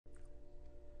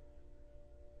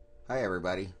Hi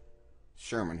everybody,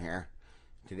 Sherman here.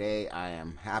 Today I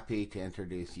am happy to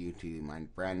introduce you to my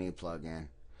brand new plugin,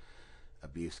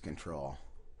 Abuse Control.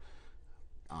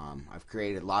 I've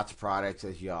created lots of products,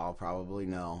 as you all probably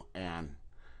know, and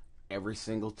every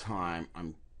single time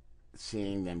I'm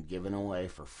seeing them given away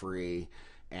for free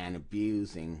and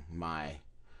abusing my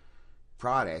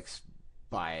products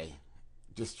by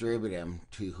distributing them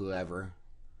to whoever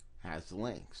has the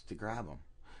links to grab them.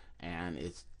 And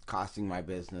it's costing my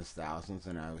business thousands,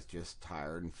 and I was just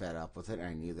tired and fed up with it, and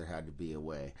I knew there had to be a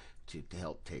way to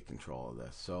help take control of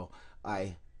this. So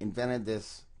I invented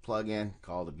this plugin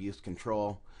called Abuse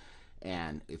Control,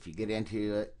 and if you get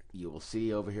into it, you will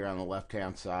see over here on the left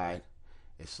hand side,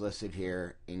 it's listed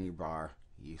here in your bar.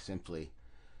 You simply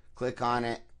click on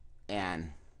it,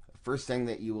 and the first thing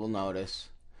that you will notice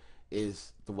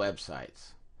is the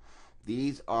websites.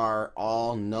 These are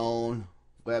all known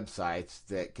websites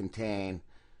that contain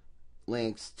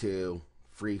links to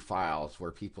free files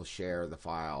where people share the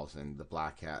files, and the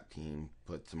Black Hat team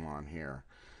puts them on here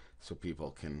so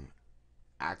people can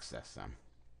access them.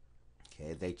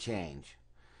 Okay, they change,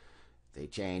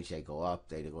 they go up,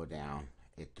 they go down,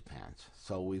 it depends.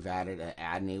 So we've added an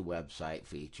add new website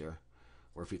feature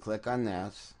where if you click on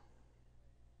this,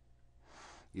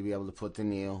 you'll be able to put the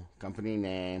new company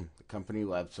name, the company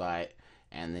website,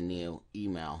 and the new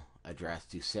email address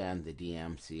to send the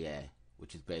DMCA,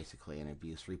 which is basically an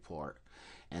abuse report.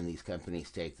 And these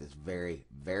companies take this very,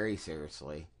 very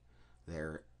seriously.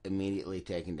 They're immediately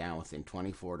taken down within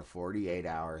 24 to 48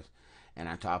 hours. And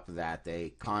on top of that,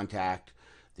 they contact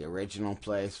the original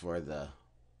place where the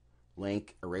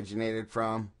link originated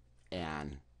from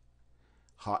and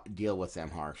deal with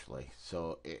them harshly.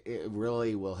 So it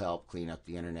really will help clean up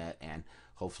the internet and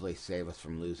hopefully save us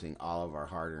from losing all of our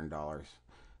hard-earned dollars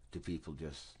to people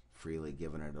just freely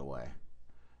giving it away.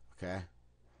 Okay?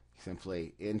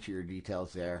 Simply enter your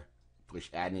details there, push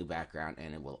add new background,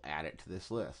 and it will add it to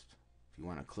this list. If you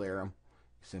want to clear them,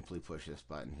 simply push this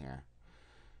button here.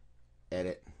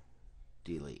 Edit,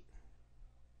 delete.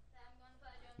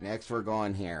 Next we're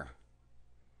going here.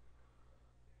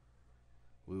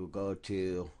 We will go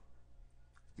to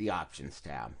the options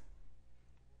tab.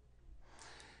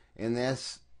 In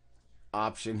this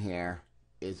option here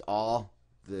is all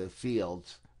the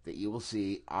fields that you will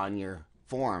see on your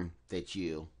form that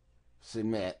you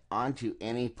submit onto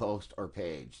any post or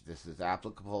page. This is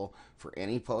applicable for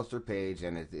any post or page,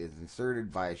 and it is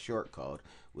inserted via shortcode,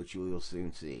 which you will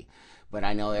soon see. But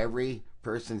I know every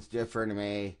person's different and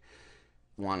may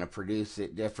want to produce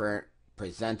it different,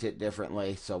 present it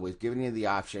differently, so we've given you the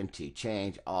option to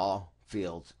change all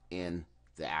fields in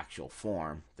the actual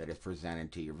form that is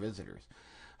presented to your visitors.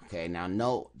 Okay, now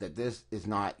note that this is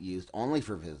not used only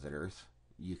for visitors.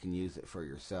 You can use it for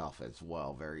yourself as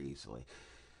well very easily.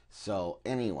 So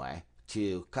anyway,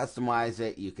 to customize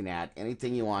it, you can add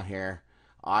anything you want here.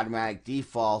 Automatic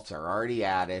defaults are already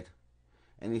added,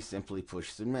 and you simply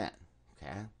push submit.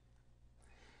 Okay.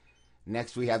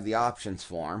 Next we have the options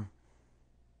form,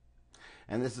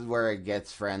 and this is where it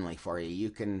gets friendly for you.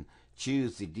 You can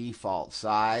choose the default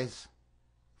size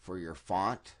for your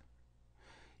font.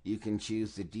 You can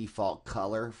choose the default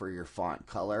color for your font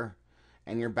color,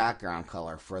 and your background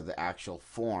color for the actual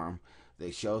form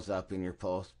that shows up in your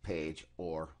post, page,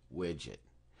 or widget.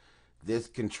 This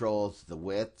controls the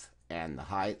width and the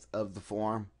height of the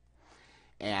form,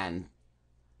 and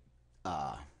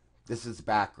this is the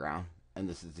background, and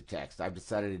this is the text. I've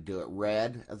decided to do it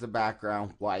red as a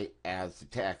background, white as the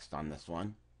text on this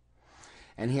one.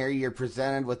 And here you're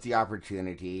presented with the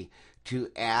opportunity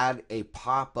to add a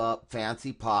pop-up,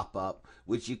 fancy pop-up,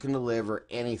 which you can deliver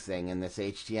anything in this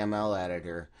HTML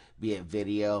editor, be it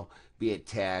video, be it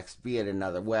text, be it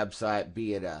another website,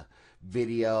 be it a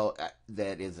video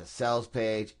that is a sales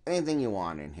page, anything you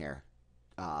want in here.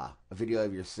 A video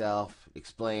of yourself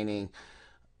explaining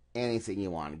anything you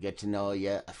want. Get to know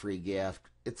you, a free gift.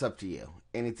 It's up to you.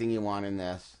 Anything you want in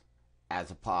this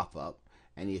as a pop-up,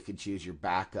 and you can choose your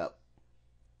background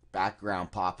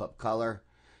pop-up color,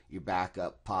 your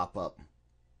backup pop-up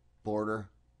border,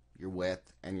 your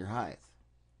width, and your height.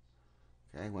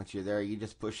 Okay, once you're there, you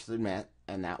just push submit,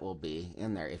 and that will be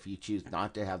in there. If you choose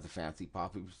not to have the fancy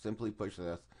pop-up, simply push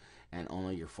this, and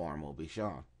only your form will be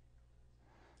shown.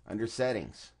 Under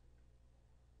settings,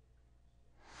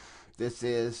 this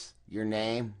is your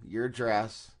name, your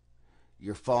address,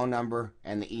 your phone number,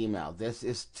 and the email. This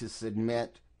is to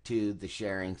submit to the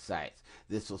sharing sites.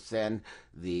 This will send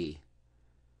the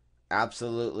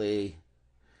absolutely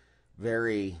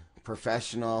very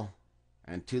professional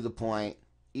and to the point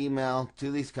email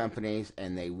to these companies,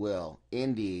 and they will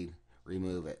indeed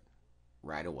remove it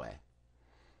right away.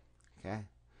 Okay?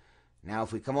 Now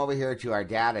if we come over here to our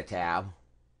data tab,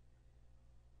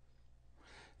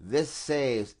 this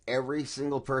saves every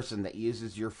single person that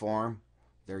uses your form.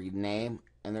 Their name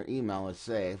and their email is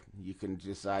saved. You can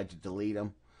decide to delete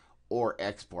them or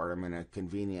export them in a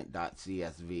convenient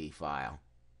 .csv file,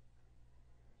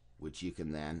 which you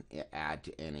can then add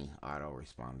to any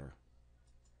autoresponder.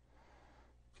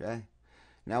 Okay.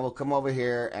 Now we'll come over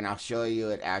here and I'll show you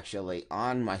it actually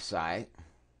on my site.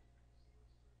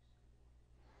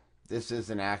 This is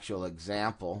an actual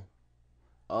example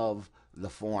of the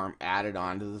form added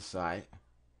onto the site.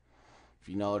 If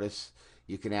you notice,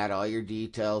 you can add all your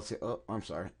details. Oh, I'm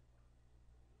sorry.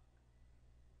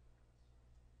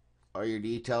 All your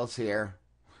details here.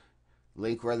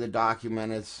 Link where the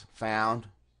document is found.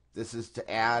 This is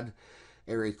to add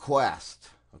a request.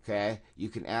 Okay, you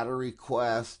can add a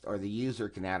request, or the user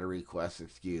can add a request,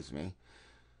 excuse me,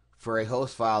 for a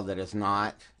host file that is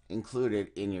not included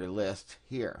in your list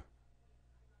here.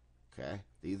 Okay,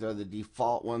 these are the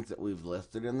default ones that we've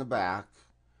listed in the back,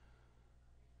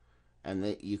 and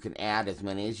that you can add as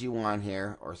many as you want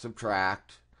here or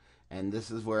subtract, and this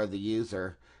is where the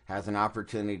user has an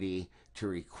opportunity to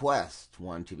request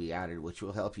one to be added, which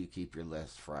will help you keep your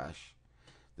list fresh.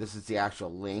 This is the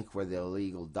actual link where the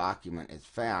illegal document is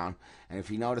found. And if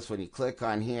you notice, when you click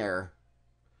on here,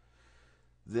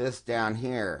 this down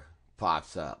here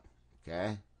pops up.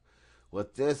 Okay?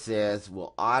 What this is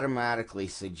will automatically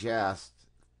suggest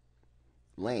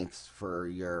links for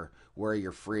where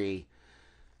your free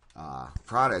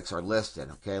products are listed.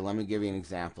 Okay? Let me give you an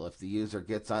example. If the user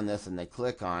gets on this and they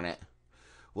click on it,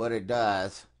 what it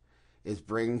does is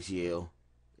brings you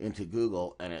into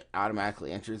Google, and it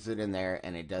automatically enters it in there,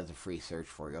 and it does a free search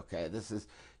for you. Okay, this is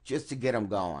just to get them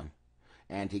going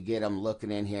and to get them looking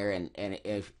in here. And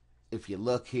if you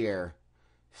look here,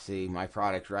 see my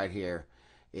product right here,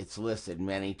 it's listed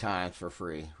many times for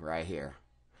free right here.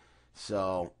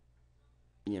 So,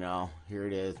 you know, here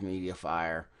it is,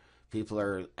 MediaFire. People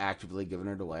are actively giving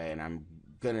it away, and I'm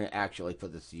gonna actually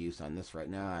put this to use on this right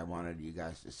now. I wanted you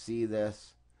guys to see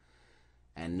this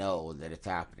and know that it's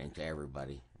happening to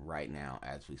everybody right now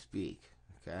as we speak.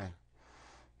 Okay,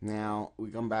 now we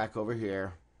come back over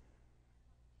here,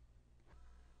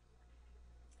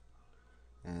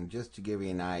 and just to give you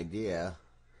an idea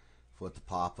of what the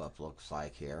pop-up looks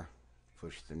like here,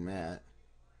 push submit,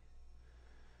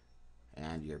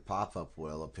 and your pop-up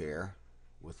will appear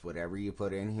with whatever you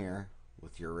put in here,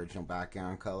 with your original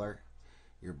background color,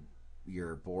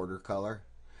 your border color,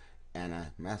 and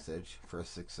a message for a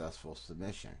successful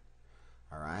submission.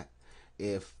 Alright,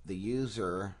 if the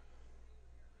user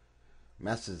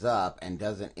messes up and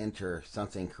doesn't enter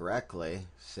something correctly,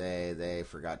 say they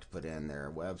forgot to put in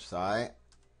their website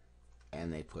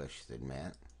and they push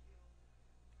submit,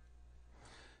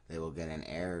 they will get an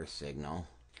error signal.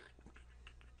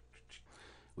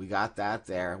 We got that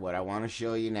there. What I want to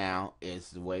show you now is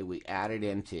the way we add it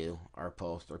into our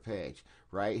post or page.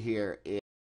 Right here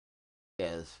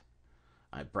is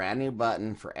a brand new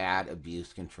button for add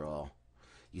abuse control.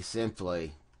 You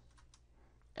simply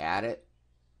add it,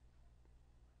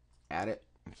 and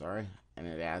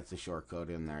it adds the shortcode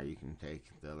in there. You can take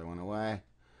the other one away.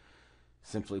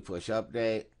 Simply push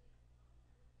update,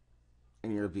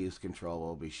 and your abuse control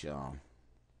will be shown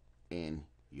in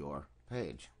your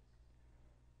page.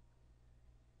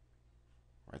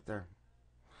 Right there.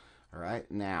 Alright,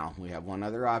 now we have one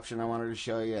other option I wanted to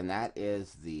show you, and that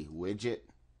is the widget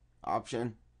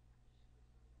option.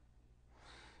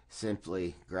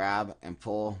 Simply grab and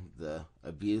pull the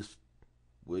abuse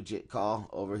widget call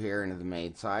over here into the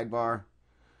main sidebar.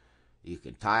 You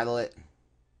can title it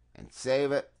and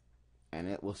save it, and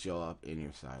it will show up in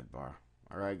your sidebar.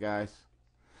 Alright guys,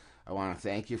 I want to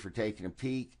thank you for taking a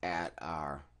peek at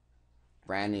our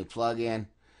brand new plugin.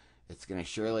 It's going to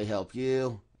surely help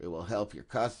you. It will help your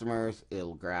customers. It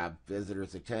will grab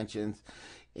visitors' attentions.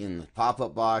 In the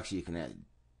pop-up box, you can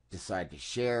decide to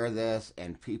share this,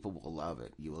 and people will love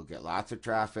it. You will get lots of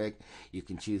traffic. You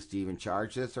can choose to even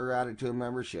charge this or add it to a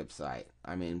membership site.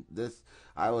 I mean,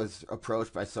 I was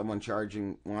approached by someone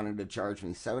wanted to charge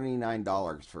me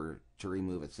 $79 to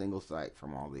remove a single site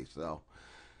from all these. So,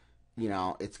 you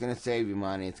know, it's going to save you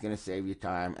money, it's going to save you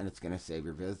time, and it's going to save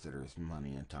your visitors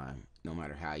money and time, no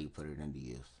matter how you put it into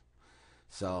use.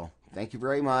 So, thank you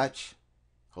very much.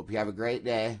 Hope you have a great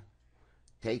day.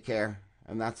 Take care,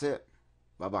 and that's it.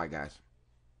 Bye-bye, guys.